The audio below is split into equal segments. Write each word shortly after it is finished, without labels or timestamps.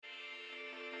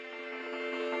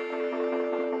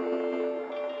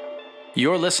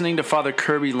You're listening to Father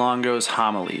Kirby Longo's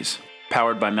homilies,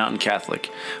 powered by Mountain Catholic.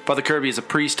 Father Kirby is a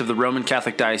priest of the Roman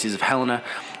Catholic Diocese of Helena,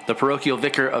 the parochial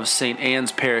vicar of St.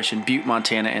 Anne's Parish in Butte,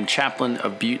 Montana, and chaplain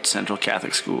of Butte Central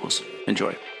Catholic Schools.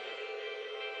 Enjoy.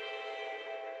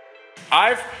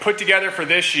 I've put together for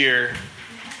this year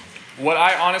what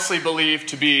I honestly believe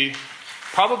to be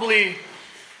probably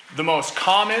the most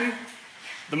common,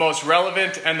 the most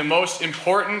relevant, and the most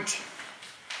important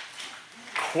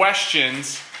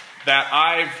questions that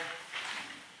have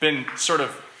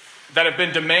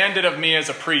been demanded of me as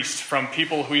a priest from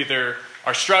people who either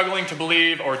are struggling to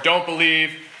believe or don't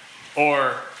believe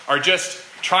or are just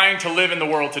trying to live in the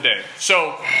world today.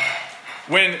 So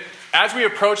as we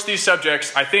approach these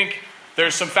subjects, I think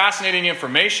there's some fascinating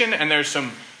information and there's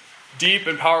some deep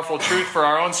and powerful truth for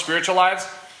our own spiritual lives,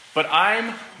 but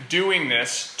I'm doing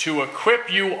this to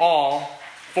equip you all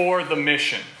for the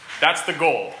mission. That's the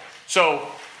goal. So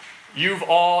you've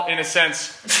all, in a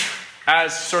sense,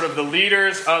 as sort of the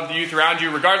leaders of the youth around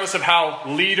you, regardless of how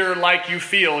leader-like you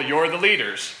feel, you're the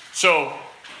leaders. So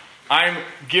I'm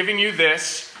giving you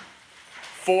this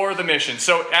for the mission.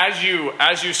 So as you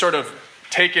sort of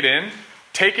take it in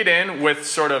with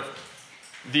sort of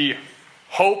the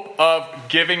hope of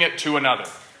giving it to another.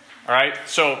 All right?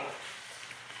 So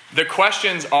the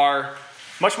questions are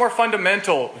much more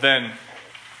fundamental than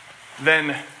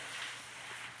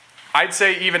I'd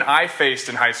say even I faced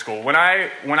in high school. When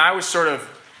I was sort of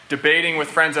debating with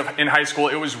friends in high school,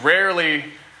 it was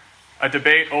rarely a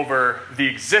debate over the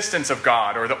existence of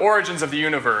God or the origins of the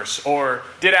universe or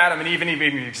did Adam and Eve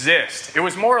even exist. It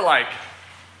was more like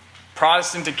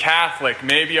Protestant to Catholic,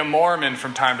 maybe a Mormon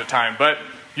from time to time, but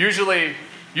usually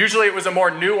it was a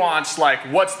more nuanced, like,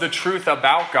 what's the truth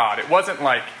about God? It wasn't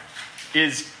like,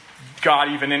 is God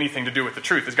even anything to do with the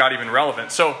truth? Is God even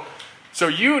relevant? So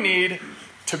you need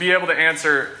to be able to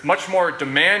answer much more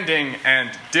demanding and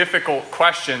difficult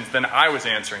questions than I was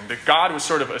answering. That God was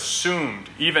sort of assumed,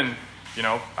 even,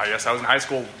 I guess I was in high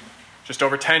school just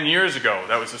over 10 years ago.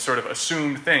 That was a sort of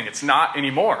assumed thing. It's not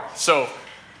anymore. So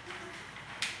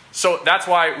that's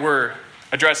why we're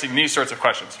addressing these sorts of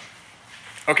questions.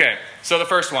 Okay, so the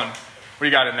first one, what do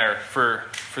you got in there for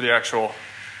the actual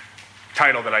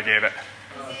title that I gave it?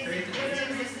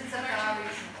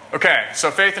 Okay,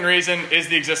 so faith and reason, is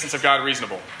the existence of God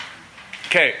reasonable?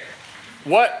 Okay,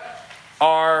 what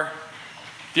are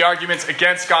the arguments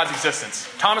against God's existence?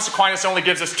 Thomas Aquinas only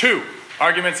gives us 2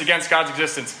 arguments against God's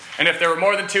existence. And if there were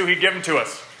more than 2, he'd give them to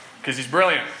us, because he's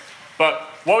brilliant. But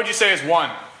what would you say is 1?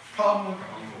 Problem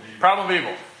of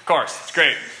evil. Of course, it's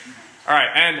great. All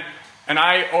right, and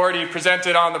I already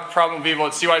presented on the problem of evil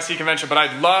at CYC convention, but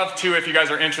I'd love to, if you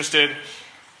guys are interested,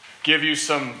 give you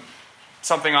something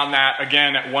on that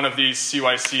again at one of these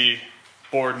CYC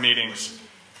board meetings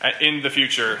in the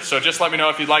future. So just let me know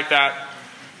if you'd like that.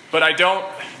 But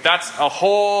that's a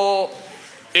whole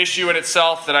issue in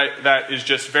itself that is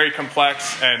just very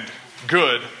complex and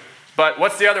good. But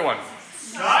what's the other one?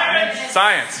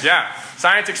 Science, yeah.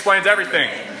 Science explains everything.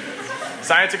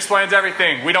 Science explains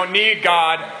everything. We don't need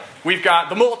God. We've got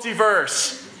the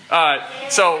multiverse.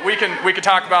 So we can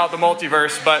talk about the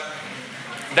multiverse, but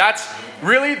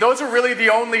those are really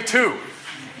the only 2.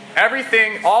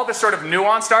 Everything, all the sort of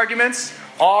nuanced arguments,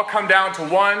 all come down to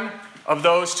one of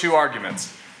those 2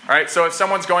 arguments. All right, so if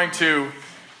someone's going to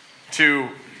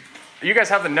you guys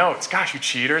have the notes. Gosh, you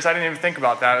cheaters. I didn't even think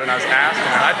about that when I was asking.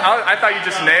 I thought you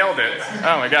just nailed it.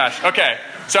 Oh my gosh. Okay,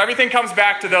 so everything comes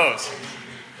back to those.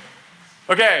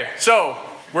 Okay, so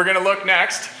we're going to look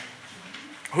next.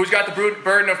 Who's got the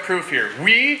burden of proof here?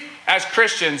 We, as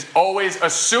Christians, always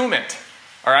assume it.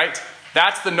 All right?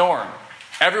 That's the norm.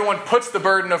 Everyone puts the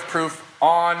burden of proof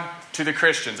on to the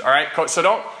Christians. All right?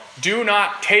 So do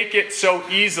not take it so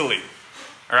easily.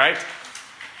 All right?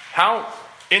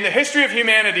 In the history of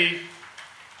humanity,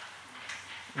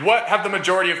 what have the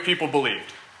majority of people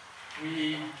believed?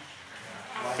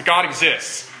 That God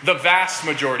exists. The vast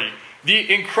majority. The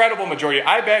incredible majority.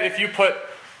 I bet if you put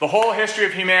the whole history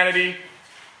of humanity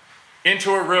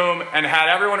into a room and had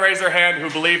everyone raise their hand who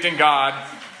believed in God,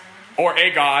 or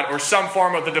a God, or some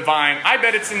form of the divine, I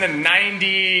bet it's in the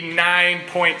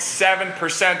 99.7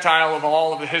 percentile of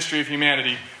all of the history of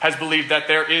humanity has believed that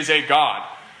there is a God.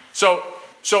 So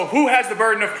who has the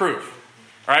burden of proof?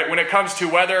 All right, when it comes to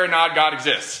whether or not God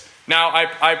exists. Now,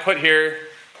 I put here,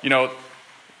 an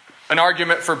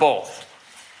argument for both.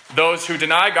 Those who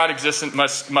deny God existence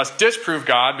must disprove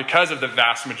God because of the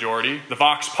vast majority. The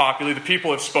vox populi, the people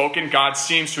have spoken. God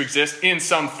seems to exist in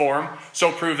some form,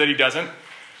 so prove that he doesn't.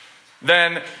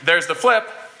 Then there's the flip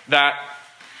that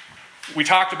we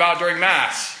talked about during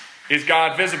Mass. Is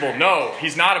God visible? No,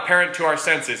 he's not apparent to our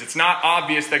senses. It's not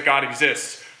obvious that God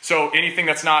exists. So anything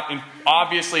that's not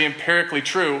obviously empirically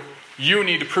true, you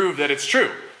need to prove that it's true.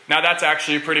 Now that's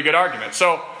actually a pretty good argument.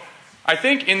 So I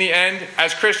think in the end,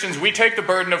 as Christians, we take the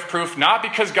burden of proof not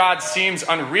because God seems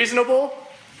unreasonable,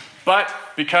 but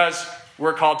because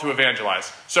we're called to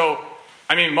evangelize. So,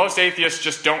 I mean, most atheists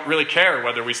just don't really care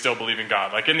whether we still believe in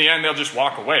God. Like in the end, they'll just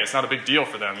walk away. It's not a big deal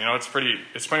for them. You know, it's pretty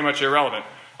much irrelevant.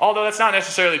 Although that's not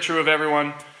necessarily true of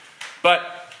everyone.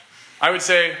 But I would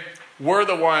say we're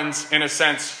the ones, in a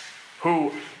sense,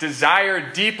 who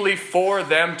desire deeply for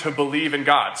them to believe in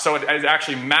God. So it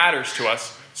actually matters to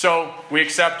us. So we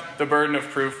accept the burden of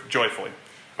proof joyfully.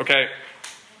 Okay?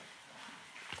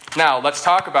 Now, let's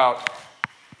talk about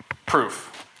proof.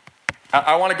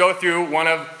 I want to go through one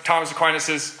of Thomas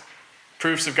Aquinas'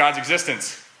 proofs of God's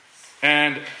existence.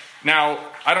 And now,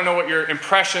 I don't know what your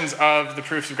impressions of the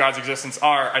proofs of God's existence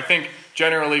are. I think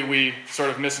generally we sort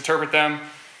of misinterpret them.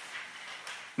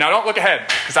 Now, don't look ahead,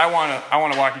 because I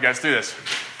want to walk you guys through this.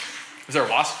 Is there a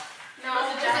wasp? No,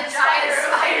 it's just a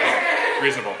spider.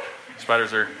 Reasonable.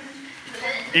 Spiders are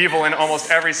evil in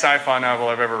almost every sci-fi novel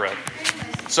I've ever read.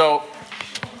 So,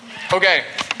 okay.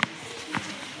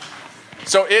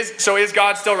 So is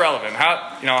God still relevant?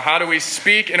 How do we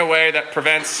speak in a way that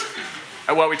prevents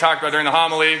what we talked about during the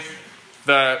homily,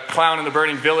 the clown in the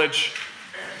burning village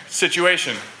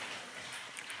situation?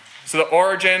 So the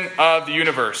origin of the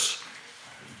universe.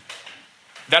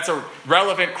 That's a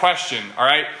relevant question, all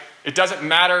right? It doesn't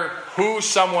matter who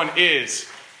someone is.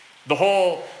 The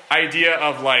whole idea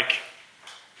of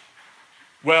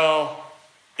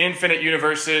infinite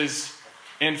universes,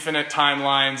 infinite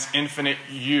timelines, infinite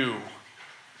you.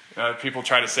 People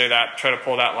try to say that, try to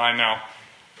pull that line now.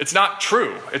 It's not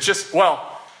true. It's just,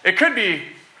 it could be,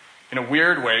 in a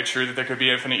weird way, true that there could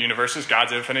be infinite universes.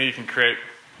 God's infinite. You can create...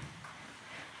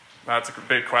 That's a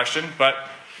big question, but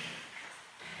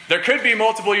there could be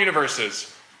multiple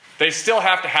universes. They still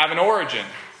have to have an origin,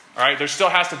 all right? There still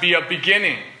has to be a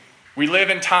beginning. We live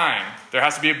in time. There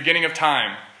has to be a beginning of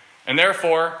time. And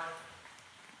therefore,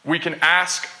 we can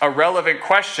ask a relevant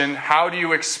question: how do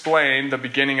you explain the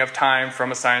beginning of time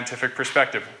from a scientific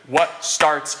perspective? What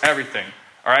starts everything?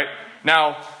 All right?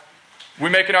 Now, we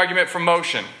make an argument from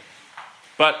motion,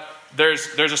 but there's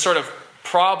a sort of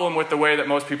problem with the way that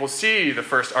most people see the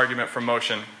first argument from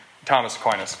motion, Thomas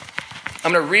Aquinas.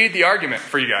 I'm going to read the argument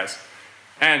for you guys.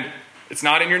 And it's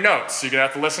not in your notes, so you're going to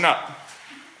have to listen up.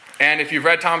 And if you've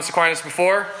read Thomas Aquinas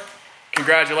before,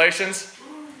 congratulations.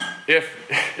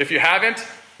 If you haven't,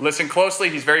 listen closely.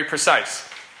 He's very precise.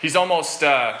 He almost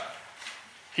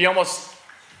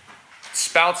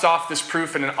spouts off this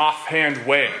proof in an offhand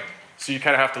way. So you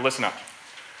kind of have to listen up.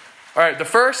 All right, the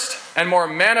first and more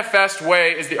manifest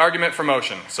way is the argument for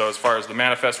motion. So as far as the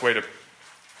manifest way to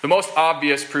the most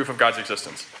obvious proof of God's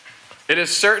existence. It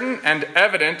is certain and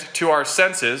evident to our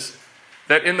senses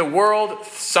that in the world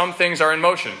some things are in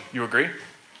motion. You agree?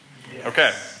 Yes.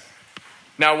 Okay.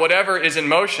 Now, whatever is in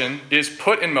motion is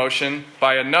put in motion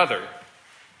by another.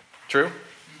 True?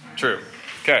 Mm-hmm. True.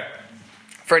 Okay.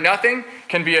 For nothing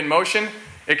can be in motion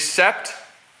except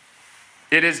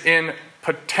it is in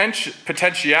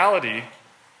potentiality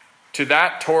to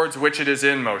that towards which it is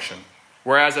in motion.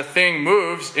 Whereas a thing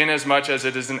moves inasmuch as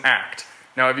it is an act.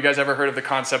 Now, have you guys ever heard of the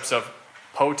concepts of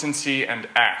potency and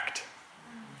act?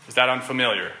 Is that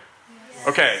unfamiliar? Yes.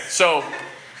 Okay, so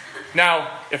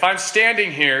now, if I'm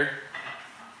standing here,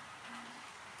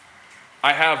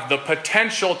 I have the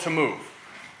potential to move.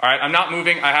 All right, I'm not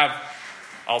moving.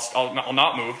 I'll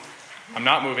not move. I'm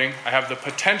not moving. I have the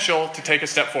potential to take a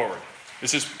step forward.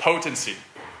 This is potency.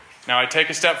 Now I take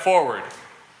a step forward.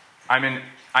 I'm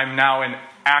now in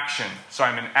action, so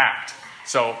I'm in act.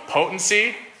 So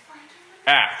potency,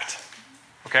 act.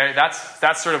 Okay,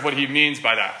 that's sort of what he means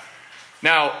by that.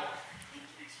 Now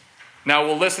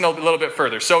we'll listen a little bit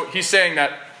further. So he's saying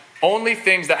that only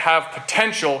things that have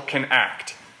potential can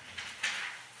act.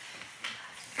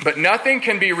 But nothing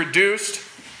can be reduced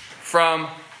from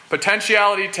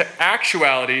potentiality to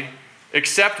actuality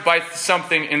except by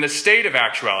something in the state of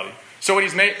actuality. So what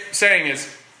he's saying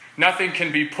is nothing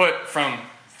can be put from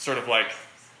sort of like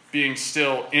being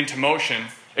still into motion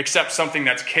except something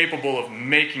that's capable of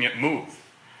making it move.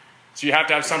 So you have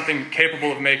to have something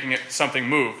capable of making something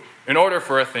move in order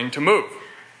for a thing to move.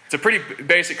 It's a pretty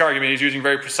basic argument. He's using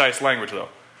very precise language, though.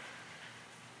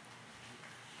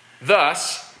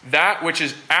 Thus, that which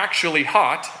is actually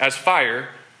hot, as fire,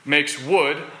 makes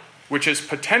wood, which is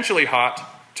potentially hot,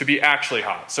 to be actually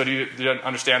hot. So do you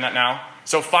understand that now?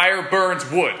 So fire burns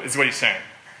wood, is what he's saying.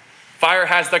 Fire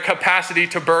has the capacity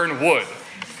to burn wood.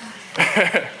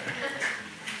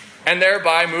 and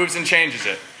thereby moves and changes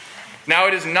it. Now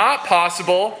it is not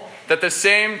possible that the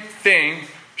same thing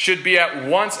should be at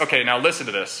once, okay, now listen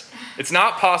to this. It's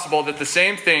not possible that the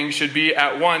same thing should be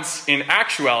at once in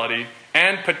actuality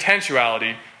and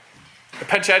potentiality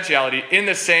in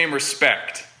the same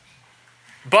respect,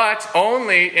 but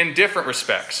only in different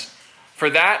respects. For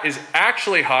that is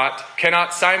actually hot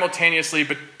cannot simultaneously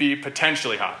be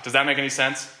potentially hot. Does that make any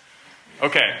sense?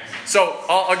 Okay, so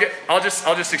I'll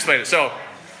just explain it. So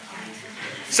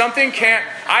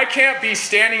I can't be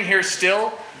standing here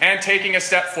still and taking a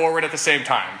step forward at the same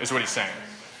time, is what he's saying.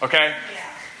 Okay?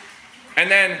 And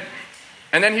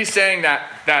then he's saying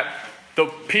that the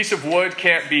piece of wood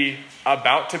can't be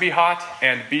about to be hot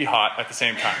and be hot at the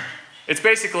same time. It's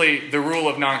basically the rule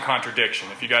of non-contradiction,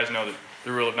 if you guys know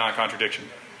the rule of non-contradiction.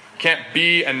 Can't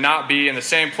be and not be in the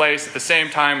same place at the same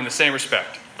time in the same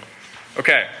respect.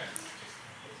 Okay.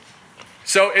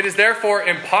 So it is therefore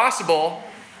impossible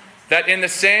that in the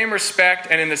same respect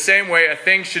and in the same way a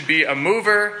thing should be a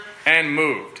mover and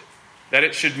moved, that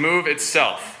it should move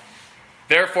itself.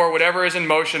 Therefore, whatever is in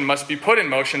motion must be put in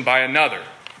motion by another.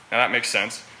 Now that makes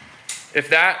sense. If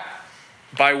that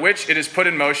by which it is put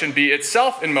in motion be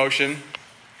itself in motion,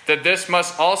 that this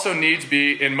must also needs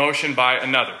be in motion by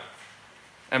another,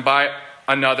 and by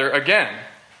another again.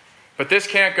 But this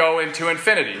can't go into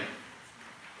infinity.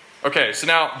 Okay, so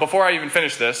now, before I even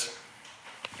finish this,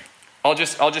 I'll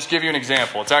just give you an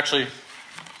example. It's actually,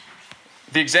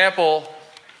 the example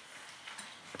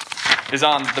is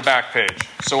on the back page.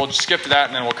 So we'll just skip to that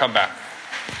and then we'll come back.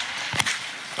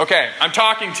 Okay, I'm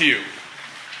talking to you.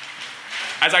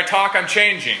 As I talk, I'm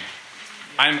changing.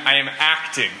 I am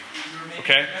acting.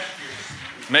 Okay?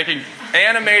 Making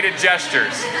animated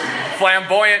gestures.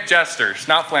 Flamboyant gestures.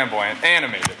 Not flamboyant,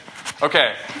 animated.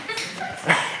 Okay.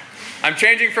 I'm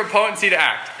changing from potency to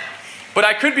act. But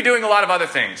I could be doing a lot of other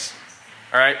things.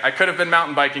 All right? I could have been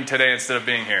mountain biking today instead of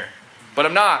being here. But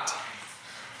I'm not.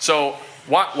 So,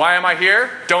 why am I here?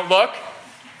 Don't look.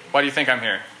 Why do you think I'm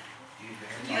here?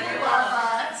 You love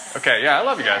us. Okay, yeah, I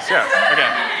love you guys. Yeah,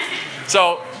 okay.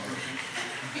 So,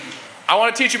 I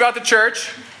want to teach you about the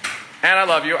church. And I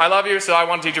love you. I love you, so I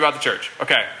want to teach you about the church.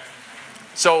 Okay.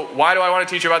 So, why do I want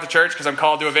to teach you about the church? Because I'm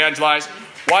called to evangelize.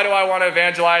 Why do I want to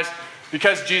evangelize?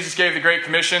 Because Jesus gave the Great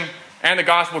Commission, and the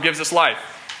gospel gives us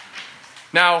life.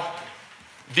 Now,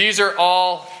 these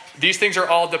things are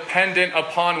all dependent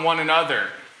upon one another.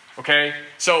 Okay?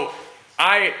 So,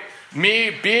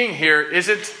 me being here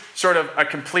isn't sort of a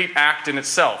complete act in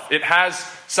itself. It has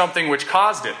something which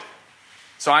caused it.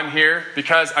 So I'm here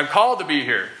because I'm called to be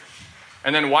here.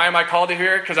 And then why am I called to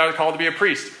here? Because I was called to be a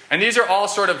priest. And these are all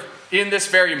sort of in this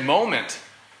very moment.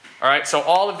 All right? So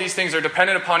all of these things are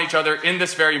dependent upon each other in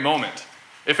this very moment.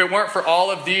 If it weren't for all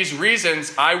of these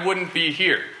reasons, I wouldn't be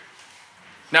here.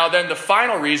 Now then, the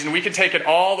final reason, we can take it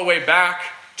all the way back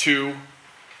to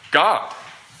God.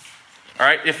 All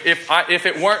right? If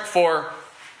it weren't for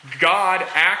God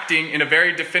acting in a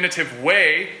very definitive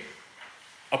way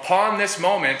upon this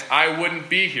moment, I wouldn't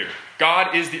be here.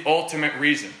 God is the ultimate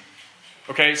reason.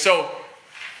 Okay, so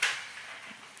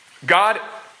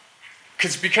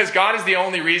because God is the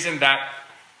only reason that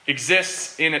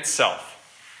exists in itself.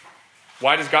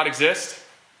 Why does God exist?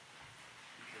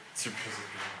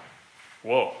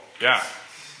 Whoa, yeah.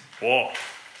 Whoa.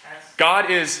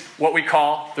 God is what we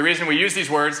call, the reason we use these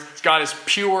words, is God is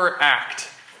pure act.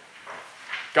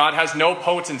 God has no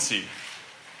potency.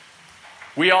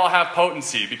 We all have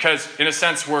potency because, in a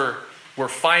sense, we're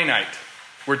finite.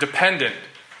 We're dependent.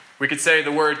 We could say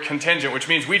the word contingent, which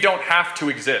means we don't have to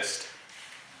exist.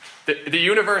 The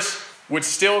universe would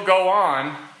still go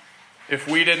on if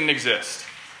we didn't exist.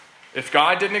 If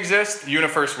God didn't exist, the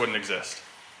universe wouldn't exist.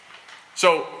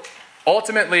 So,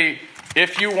 ultimately,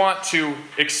 if you want to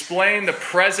explain the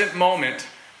present moment,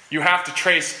 you have to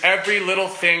trace every little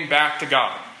thing back to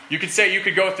God. You could say, you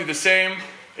could go through the same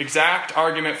exact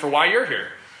argument for why you're here.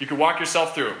 You could walk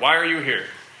yourself through it. Why are you here?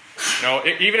 You know,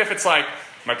 even if it's like,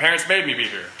 my parents made me be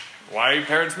here. Why do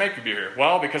parents make me be here?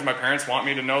 Well, because my parents want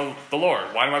me to know the Lord.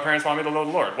 Why do my parents want me to know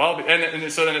the Lord? Well, and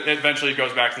so then it eventually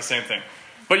goes back to the same thing.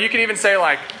 But you can even say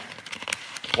like,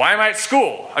 why am I at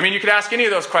school? I mean, you could ask any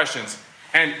of those questions.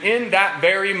 And in that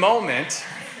very moment,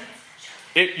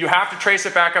 you have to trace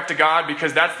it back up to God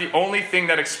because that's the only thing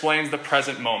that explains the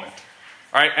present moment.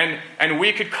 All right? And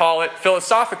we could call it,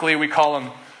 philosophically, we call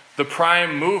him the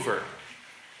prime mover.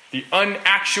 The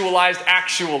unactualized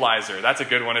actualizer. That's a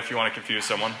good one if you want to confuse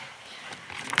someone.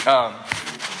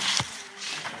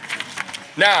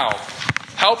 Now,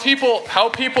 how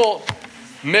people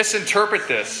misinterpret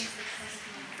this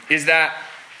is that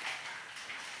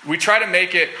we try to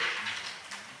make it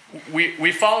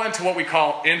we fall into what we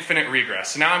call infinite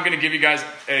regress. So now I'm going to give you guys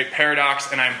a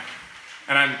paradox, and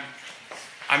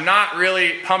I'm not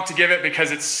really pumped to give it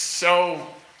because it's so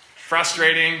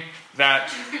frustrating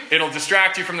that it'll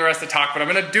distract you from the rest of the talk, but I'm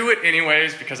going to do it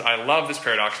anyways because I love this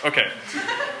paradox. Okay,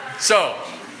 so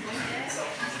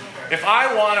if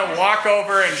I want to walk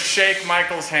over and shake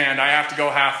Michael's hand, I have to go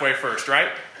halfway first,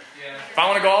 right? Yeah. If I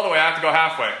want to go all the way, I have to go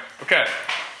halfway. Okay,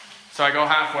 so I go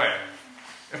halfway.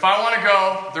 If I want to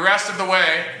go the rest of the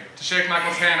way to shake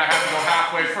Michael's hand, I have to go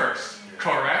halfway first.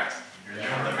 Correct?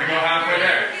 I go halfway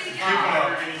there.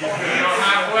 I go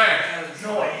halfway.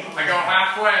 I go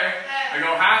halfway. I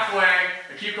go halfway. I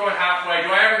keep going halfway. Do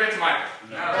I ever get to Michael?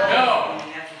 No.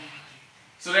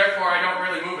 So therefore, I don't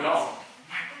really move at all.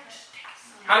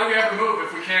 How do we ever move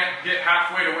if we can't get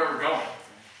halfway to where we're going?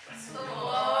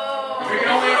 If we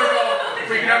can only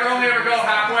ever go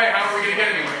halfway, how are we going to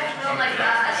get anywhere? Oh my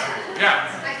gosh. Yeah.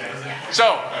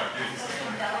 So,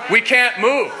 we can't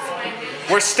move.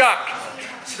 We're stuck.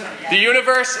 The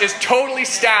universe is totally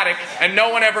static and no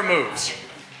one ever moves.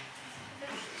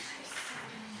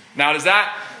 Now is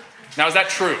that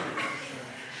true?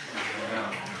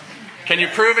 Can you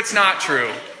prove it's not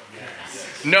true?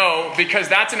 No, because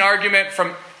that's an argument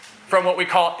from what we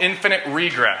call infinite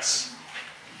regress.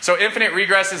 So infinite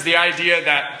regress is the idea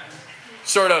that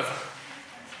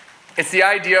it's the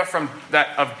idea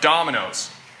of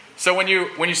dominoes. So when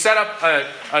you set up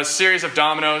a series of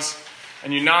dominoes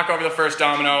and you knock over the first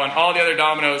domino and all the other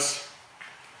dominoes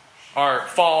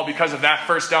fall because of that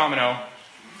first domino.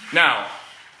 Now,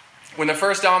 when the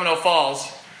first domino falls,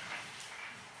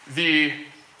 the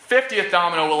 50th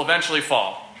domino will eventually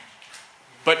fall.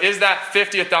 But is that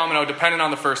 50th domino dependent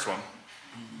on the first one?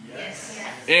 Yes.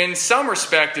 In some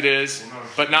respect it is,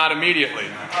 but not immediately.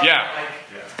 Yeah.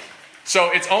 So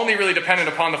it's only really dependent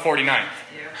upon the 49th.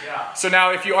 So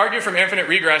now if you argue from infinite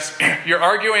regress, you're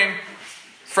arguing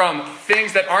from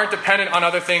things that aren't dependent on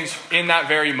other things in that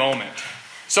very moment.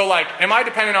 So like, am I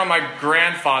dependent on my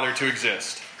grandfather to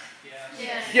exist?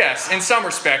 Yes, in some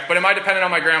respect, but am I dependent on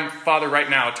my grandfather right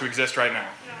now to exist right now?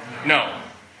 No.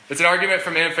 It's an argument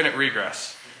from infinite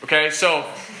regress. Okay, so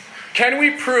can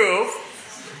we prove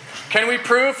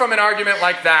from an argument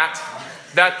like that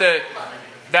the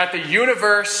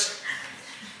universe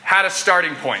had a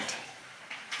starting point?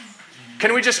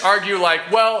 Can we just argue like,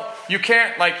 well, you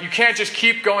can't just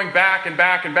keep going back and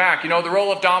back and back. The roll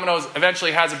of dominoes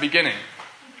eventually has a beginning.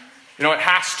 It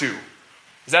has to.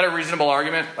 Is that a reasonable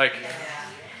argument?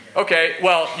 Okay,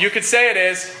 well, you could say it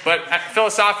is, but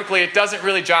philosophically it doesn't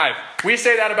really jive. We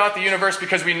say that about the universe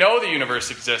because we know the universe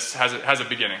exists, has a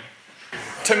beginning.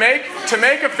 To make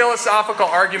a philosophical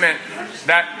argument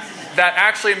that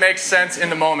actually makes sense in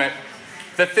the moment,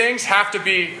 everything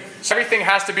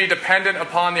has to be dependent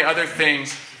upon the other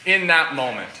things in that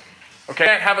moment. Okay? You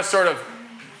can't have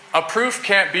a proof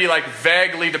can't be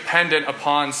vaguely dependent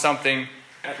upon something.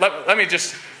 Let me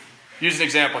just use an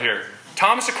example here.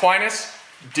 Thomas Aquinas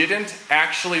didn't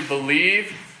actually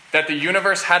believe that the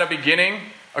universe had a beginning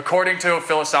according to a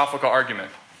philosophical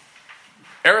argument.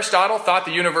 Aristotle thought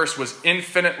the universe was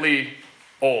infinitely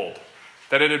old,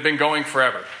 that it had been going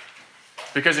forever.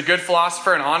 Because a good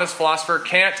philosopher, an honest philosopher,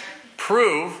 can't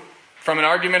prove from an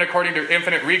argument according to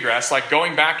infinite regress, like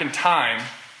going back in time,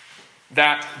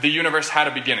 that the universe had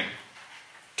a beginning.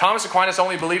 Thomas Aquinas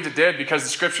only believed it did because the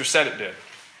scripture said it did.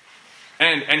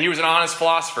 And he was an honest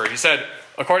philosopher. He said,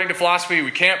 according to philosophy,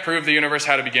 we can't prove the universe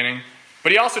had a beginning.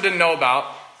 But he also didn't know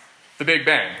about the Big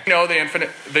Bang.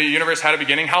 The universe had a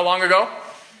beginning. How long ago?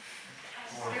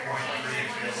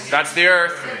 That's the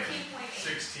Earth.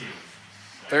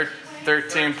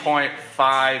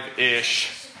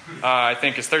 13.5-ish. I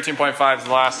think it's 13.5 is the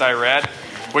last I read,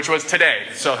 which was today.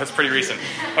 So that's pretty recent.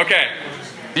 Okay.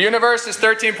 The universe is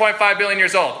 13.5 billion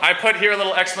years old. I put here a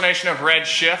little explanation of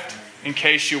redshift in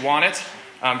case you want it,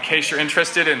 in case you're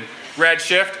interested in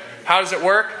redshift. How does it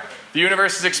work? The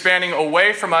universe is expanding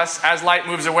away from us. As light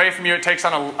moves away from you, it takes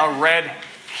on a red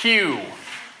hue.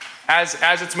 As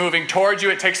it's moving towards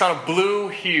you, it takes on a blue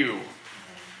hue.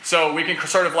 So we can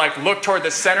sort of look toward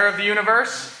the center of the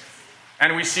universe,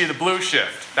 and we see the blue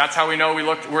shift. That's how we know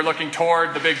we're looking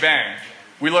toward the Big Bang.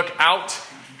 We look out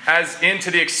as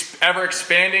into the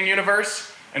ever-expanding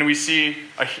universe, and we see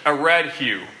a red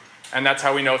hue. And that's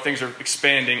how we know things are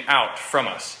expanding out from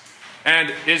us.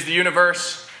 And is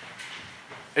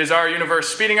our universe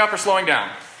speeding up or slowing down?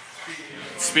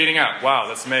 Speeding up. Wow,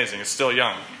 that's amazing. It's still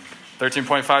young.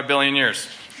 13.5 billion years.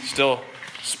 Still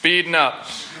speeding up.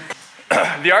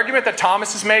 The argument that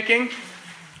Thomas is making,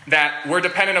 that we're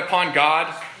dependent upon God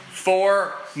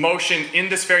for motion in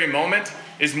this very moment,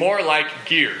 is more like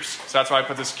gears. So that's why I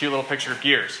put this cute little picture of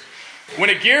gears. When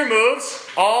a gear moves,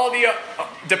 all the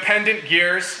dependent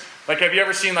gears, like have you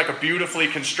ever seen like a beautifully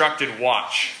constructed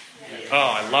watch? Oh,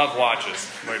 I love watches.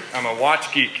 I'm a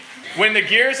watch geek. When the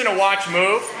gears in a watch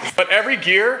move, but every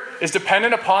gear is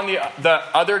dependent upon the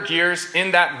other gears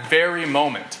in that very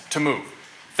moment to move.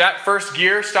 If that first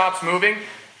gear stops moving,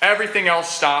 everything else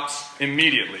stops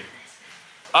immediately.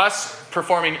 Us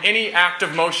performing any act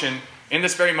of motion in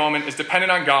this very moment is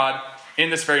dependent on God in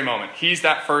this very moment. He's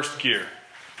that first gear.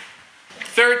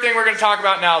 Third thing we're going to talk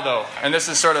about now, though, and this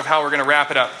is sort of how we're going to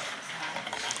wrap it up,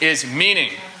 is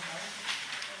meaning.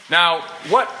 Now,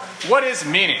 what is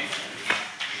meaning?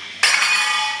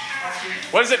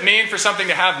 What does it mean for something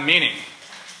to have meaning?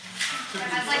 It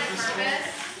has like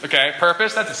purpose. Okay,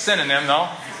 purpose, that's a synonym, though.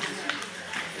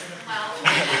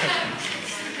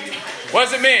 What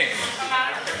does it mean?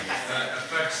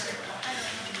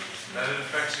 That it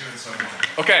affects you in some way.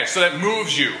 Okay, so that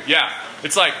moves you. Yeah.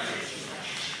 It's like,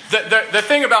 the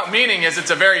thing about meaning is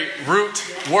it's a very root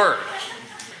word.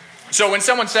 So when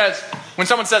someone says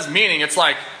meaning, it's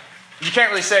like, you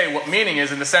can't really say what meaning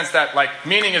is in the sense that, like,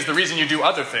 meaning is the reason you do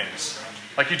other things.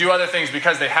 Like, you do other things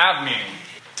because they have meaning.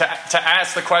 To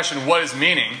ask the question, what is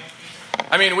meaning?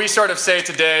 I mean, we sort of say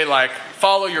today, like,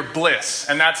 follow your bliss.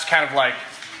 And that's kind of like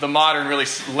the modern, really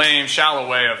lame, shallow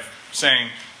way of saying,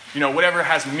 you know, whatever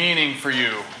has meaning for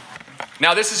you.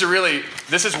 Now, this is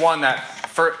one that,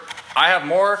 I have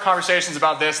more conversations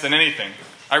about this than anything.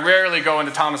 I rarely go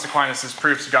into Thomas Aquinas'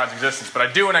 proofs of God's existence, but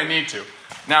I do when I need to.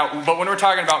 Now, but when we're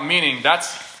talking about meaning,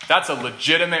 that's a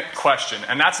legitimate question,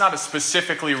 and that's not a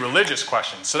specifically religious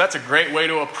question. So that's a great way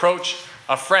to approach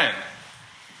a friend.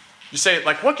 You say,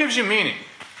 like, what gives you meaning?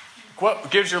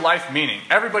 What gives your life meaning?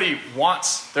 Everybody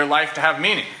wants their life to have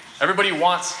meaning. Everybody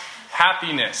wants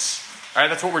happiness. All right,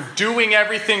 that's what we're doing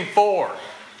everything for. All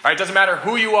right, it doesn't matter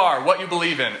who you are, what you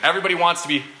believe in. Everybody wants to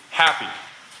be happy.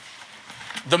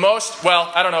 I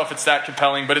don't know if it's that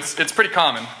compelling, but it's pretty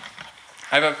common.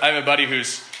 I have a buddy he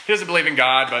doesn't believe in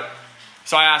God, but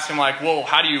so I asked him, like, well,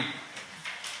 how do you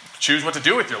choose what to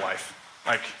do with your life?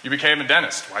 Like, you became a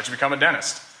dentist. Why'd you become a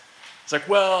dentist? He's like,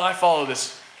 well, I follow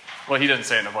this. Well, he doesn't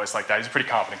say it in a voice like that. He's a pretty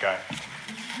confident guy.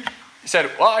 He said,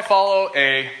 well, I follow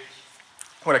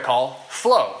what I call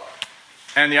flow.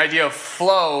 And the idea of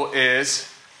flow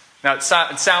is, now it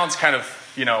sounds kind of,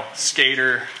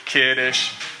 skater,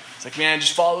 kiddish. It's like, man,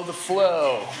 just follow the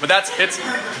flow. But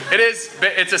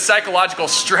it's a psychological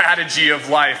strategy of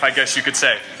life, I guess you could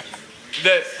say.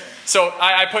 So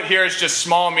I put here as just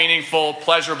small, meaningful,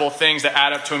 pleasurable things that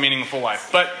add up to a meaningful life.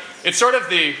 But it's sort of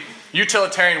the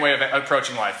utilitarian way of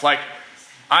approaching life. Like,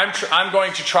 I'm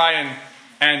going to try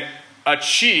and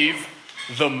achieve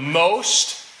the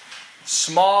most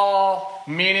small,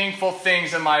 meaningful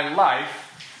things in my life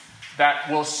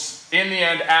that will, in the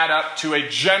end, add up to a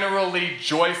generally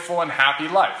joyful and happy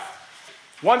life.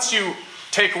 Once you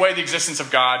take away the existence of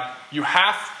God, you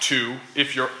have to,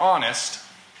 if you're honest,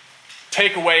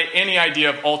 take away any idea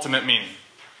of ultimate meaning.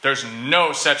 There's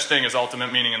no such thing as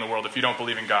ultimate meaning in the world if you don't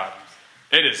believe in God.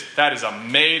 That is a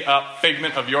made-up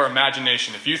figment of your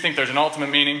imagination. If you think there's an ultimate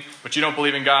meaning, but you don't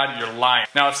believe in God, you're lying.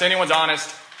 Now, if anyone's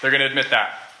honest, they're going to admit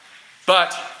that.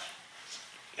 But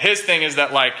his thing is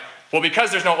that, like, well,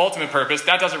 because there's no ultimate purpose,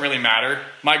 that doesn't really matter.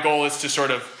 My goal is to sort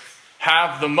of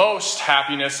have the most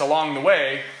happiness along the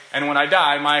way, and when I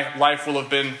die, my life will have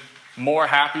been more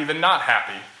happy than not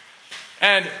happy.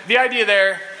 And the idea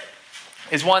there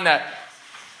is one that,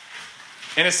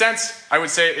 in a sense, I would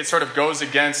say it sort of goes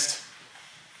against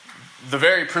the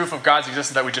very proof of God's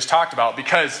existence that we just talked about,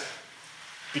 because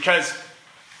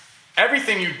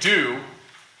everything you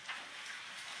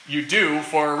do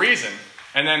for a reason.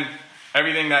 And then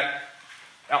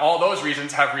all those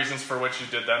reasons have reasons for which you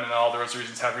did them, and all those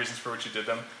reasons have reasons for which you did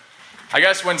them. I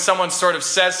guess when someone sort of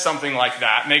says something like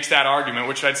that, makes that argument,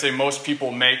 which I'd say most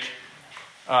people make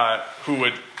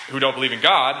who don't believe in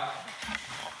God,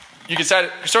 you could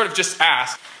sort of just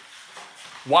ask,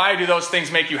 why do those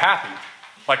things make you happy?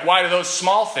 Like, why do those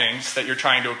small things that you're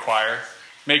trying to acquire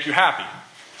make you happy?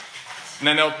 And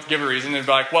then they'll give a reason and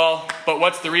be like, well, but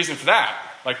what's the reason for that?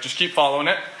 Like, just keep following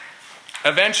it.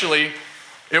 Eventually,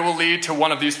 it will lead to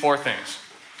one of these 4 things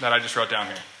that I just wrote down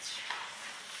here.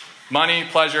 Money,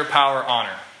 pleasure, power,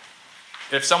 honor.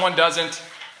 If someone doesn't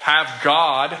have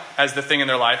God as the thing in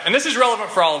their life, and this is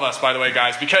relevant for all of us, by the way,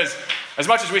 guys, because as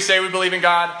much as we say we believe in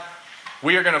God,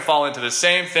 we are going to fall into the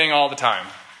same thing all the time.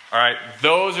 All right?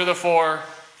 Those are the 4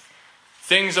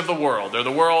 things of the world. They're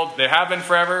the world. They have been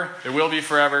forever. They will be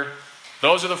forever.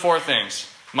 Those are the 4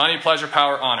 things. Money, pleasure,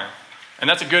 power, honor. And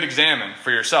that's a good examine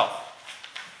for yourself.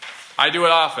 I do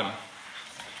it often.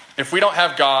 If we don't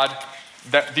have God,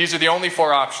 these are the only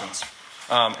 4 options.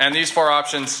 And these four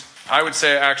options, I would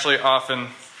say, actually often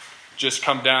just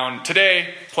come down.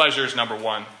 Today, pleasure is number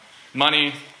one.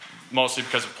 Money, mostly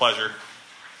because of pleasure.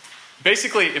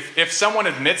 Basically, if someone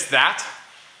admits that,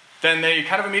 then they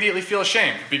kind of immediately feel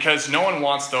ashamed because no one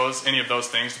wants any of those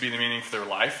things to be the meaning for their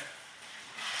life.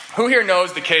 Who here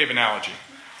knows the cave analogy?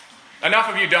 Enough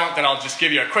of you don't that I'll just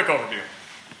give you a quick overview.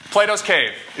 Plato's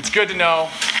cave. It's good to know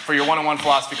for your one-on-one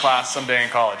philosophy class someday in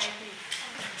college.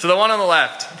 So the one on the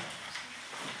left.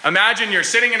 Imagine you're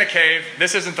sitting in a cave.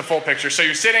 This isn't the full picture. So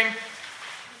you're sitting,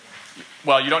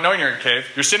 well, you don't know you're in a cave.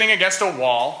 You're sitting against a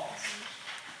wall,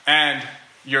 and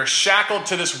you're shackled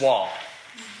to this wall.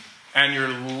 And you're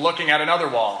looking at another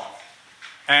wall.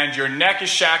 And your neck is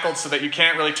shackled so that you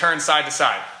can't really turn side to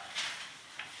side.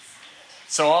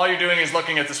 So all you're doing is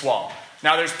looking at this wall.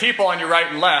 Now there's people on your right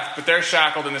and left, but they're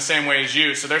shackled in the same way as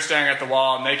you. So they're staring at the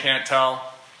wall and they can't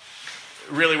tell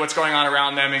really what's going on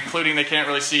around them, including they can't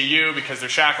really see you because they're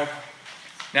shackled.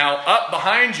 Now up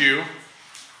behind you,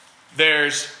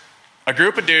 there's a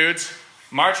group of dudes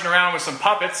marching around with some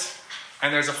puppets,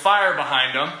 and there's a fire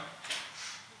behind them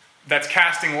that's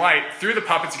casting light through the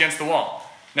puppets against the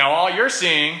wall. Now all you're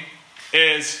seeing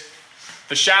is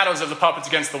the shadows of the puppets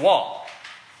against the wall.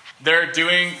 They're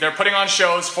putting on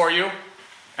shows for you,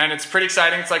 and it's pretty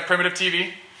exciting. It's like primitive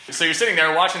TV. So you're sitting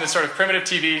there watching this sort of primitive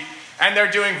TV, and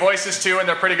they're doing voices too, and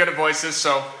they're pretty good at voices.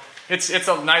 So it's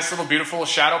a nice little beautiful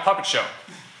shadow puppet show.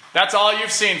 That's all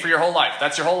you've seen for your whole life.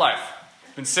 That's your whole life.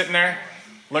 Been sitting there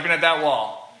looking at that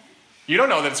wall. You don't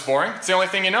know that it's boring. It's the only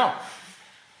thing you know.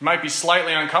 It might be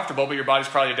slightly uncomfortable, but your body's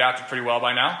probably adapted pretty well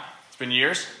by now. It's been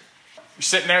years. You're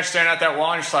sitting there staring at that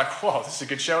wall, and you're just like, whoa, this is a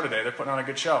good show today. They're putting on a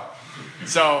good show.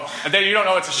 So, and then you don't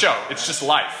know it's a show. It's just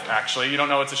life, actually. You don't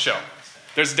know it's a show.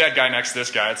 There's a dead guy next to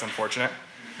this guy. It's unfortunate.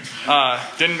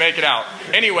 Didn't make it out.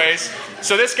 Anyways,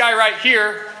 so this guy right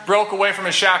here broke away from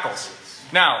his shackles.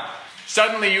 Now,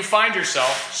 suddenly you find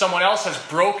yourself, someone else has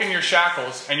broken your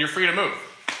shackles, and you're free to move.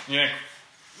 You think,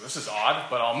 this is odd,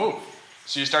 but I'll move.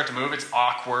 So you start to move. It's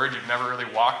awkward. You've never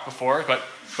really walked before, but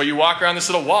you walk around this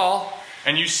little wall,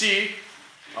 and you see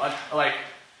like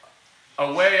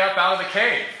a way up out of the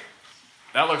cave.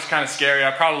 That looks kind of scary.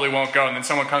 I probably won't go. And then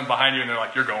someone comes behind you and they're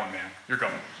like, you're going, man. You're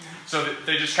going. So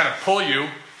they just kind of pull you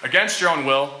against your own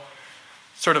will,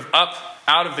 sort of up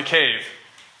out of the cave.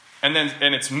 And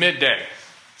it's midday.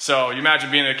 So you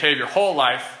imagine being in a cave your whole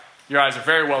life. Your eyes are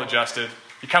very well adjusted.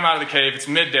 You come out of the cave. It's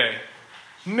midday.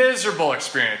 Miserable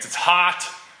experience. It's hot.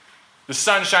 The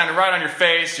sun's shining right on your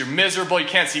face. You're miserable. You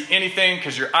can't see anything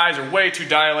because your eyes are way too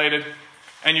dilated.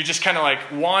 And you just kind of like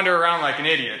wander around like an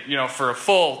idiot, for a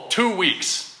full 2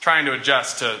 weeks trying to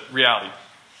adjust to reality.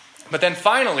 But then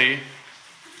finally,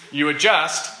 you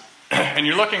adjust and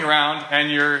you're looking around and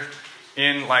you're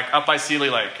in like up by Sealy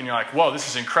Lake. And you're like, whoa, this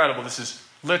is incredible. This is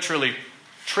literally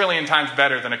trillion times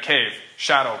better than a cave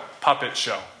shadow puppet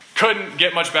show. Couldn't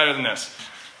get much better than this.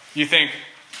 You think,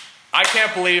 I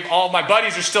can't believe all my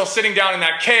buddies are still sitting down in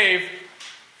that cave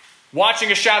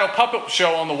watching a shadow puppet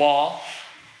show on the wall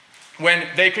when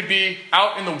they could be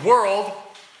out in the world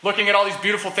looking at all these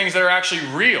beautiful things that are actually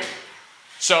real.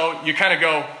 So you kind of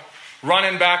go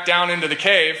running back down into the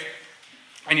cave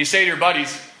and you say to your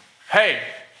buddies, hey,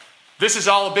 this is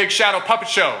all a big shadow puppet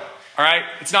show, all right?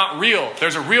 It's not real.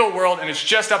 There's a real world and it's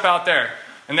just up out there.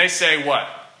 And they say what?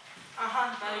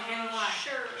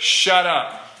 Sure. Shut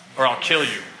up or I'll kill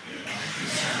you.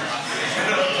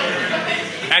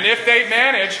 And if they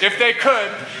managed, if they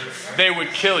could, they would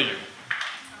kill you.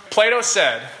 Plato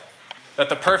said that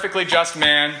the perfectly just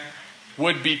man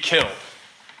would be killed.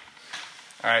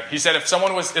 All right. He said if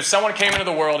someone came into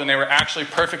the world and they were actually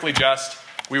perfectly just,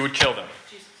 we would kill them.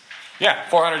 Yeah,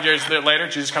 400 years later,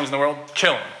 Jesus comes in the world,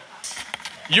 kill him.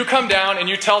 You come down and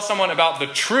you tell someone about the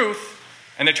truth,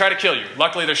 and they try to kill you.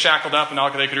 Luckily, they're shackled up, and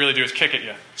all they could really do is kick at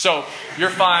you. So you're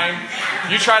fine.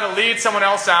 You try to lead someone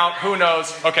else out. Who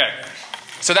knows? Okay.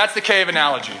 So that's the cave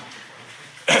analogy.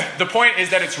 The point is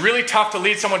that it's really tough to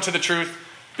lead someone to the truth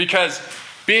because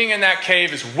being in that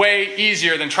cave is way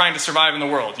easier than trying to survive in the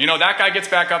world. That guy gets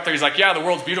back up there. He's like, yeah, the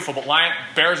world's beautiful, but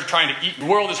bears are trying to eat. The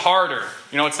world is harder.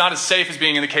 It's not as safe as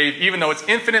being in the cave, even though it's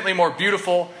infinitely more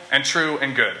beautiful and true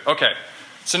and good. Okay.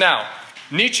 So now,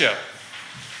 Nietzsche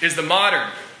is the modern.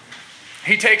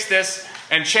 He takes this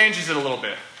and changes it a little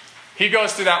bit. He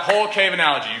goes through that whole cave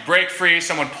analogy. You break free,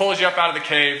 someone pulls you up out of the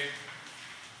cave,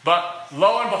 but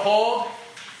lo and behold,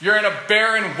 you're in a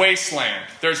barren wasteland.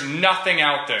 There's nothing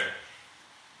out there.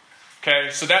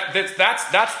 Okay, so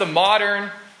that's the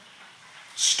modern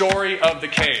story of the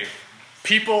cave.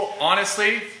 People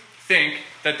honestly think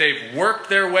that they've worked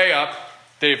their way up,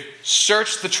 they've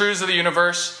searched the truths of the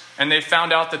universe, and they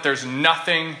found out that there's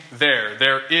nothing there.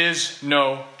 There is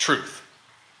no truth.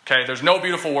 Okay, there's no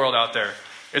beautiful world out there.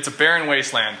 It's a barren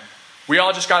wasteland. We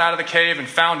all just got out of the cave and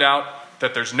found out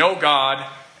that there's no God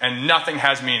and nothing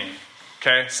has meaning.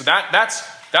 Okay, so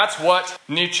that's what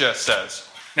Nietzsche says.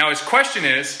 Now his question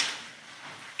is,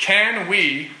 can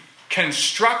we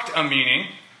construct a meaning?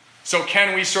 So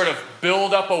can we sort of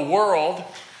build up a world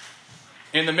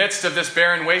in the midst of this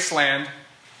barren wasteland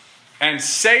and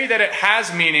say that it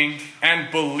has meaning and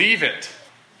believe it?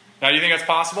 Now, do you think that's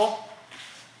possible?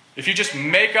 If you just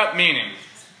make up meaning,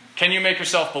 can you make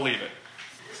yourself believe it?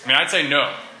 I mean, I'd say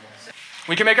no.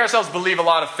 We can make ourselves believe a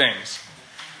lot of things,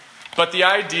 but the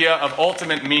idea of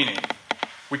ultimate meaning,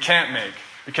 we can't make.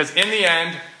 Because in the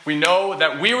end, we know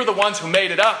that we were the ones who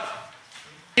made it up.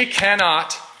 We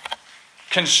cannot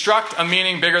construct a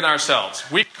meaning bigger than ourselves.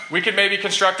 We could maybe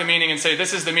construct a meaning and say,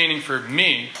 this is the meaning for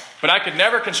me, but I could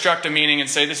never construct a meaning and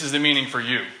say, this is the meaning for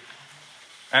you.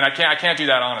 And I can't do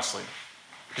that honestly,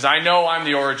 because I know I'm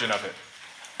the origin of it.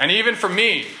 And even for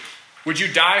me, would you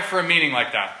die for a meaning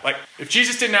like that? Like, if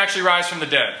Jesus didn't actually rise from the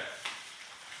dead,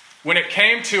 when it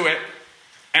came to it,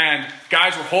 and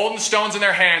guys were holding the stones in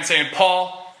their hands saying,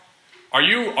 Paul, are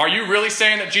you really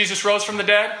saying that Jesus rose from the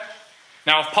dead?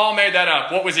 Now, if Paul made that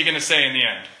up, what was he going to say in the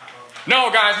end?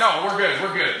 No, guys, no, we're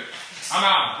good. I'm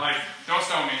out. Like, don't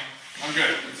stone me. I'm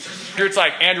good. Here it's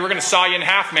like, Andrew, we're going to saw you in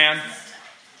half, man.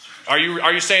 Are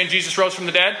you saying Jesus rose from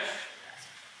the dead?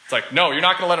 It's like, no, you're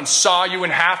not going to let him saw you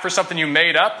in half for something you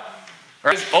made up.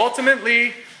 Right? It's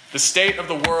ultimately the state of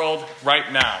the world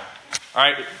right now. All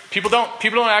right, people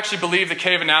don't actually believe the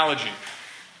cave analogy.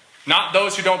 Not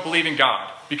those who don't believe in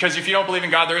God, because if you don't believe in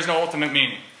God, there is no ultimate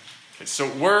meaning. Okay, so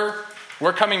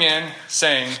we're coming in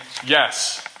saying,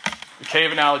 yes, the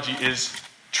cave analogy is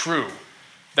true.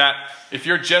 That if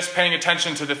you're just paying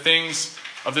attention to the things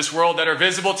of this world that are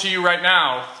visible to you right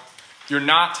now, you're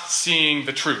not seeing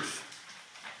the truth.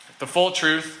 The full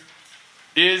truth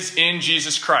is in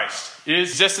Jesus Christ. Is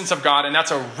the existence of God, and that's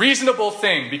a reasonable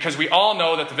thing because we all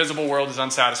know that the visible world is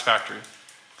unsatisfactory.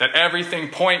 That everything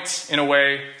points in a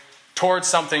way towards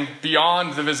something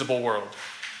beyond the visible world.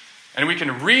 And we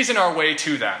can reason our way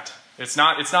to that. It's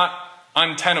not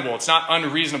untenable, it's not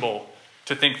unreasonable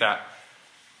to think that.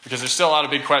 Because there's still a lot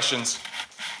of big questions.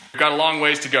 We've got a long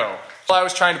ways to go. All I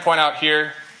was trying to point out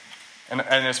here, and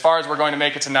as far as we're going to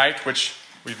make it tonight, which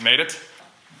we've made it,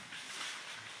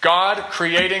 God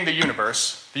creating the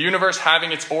universe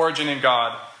having its origin in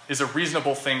God, is a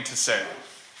reasonable thing to say.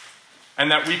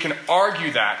 And that we can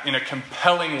argue that in a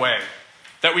compelling way.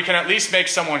 That we can at least make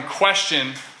someone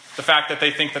question the fact that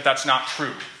they think that that's not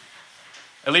true.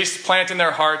 At least plant in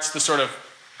their hearts the sort of,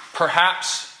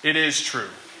 perhaps it is true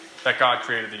that God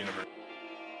created the universe.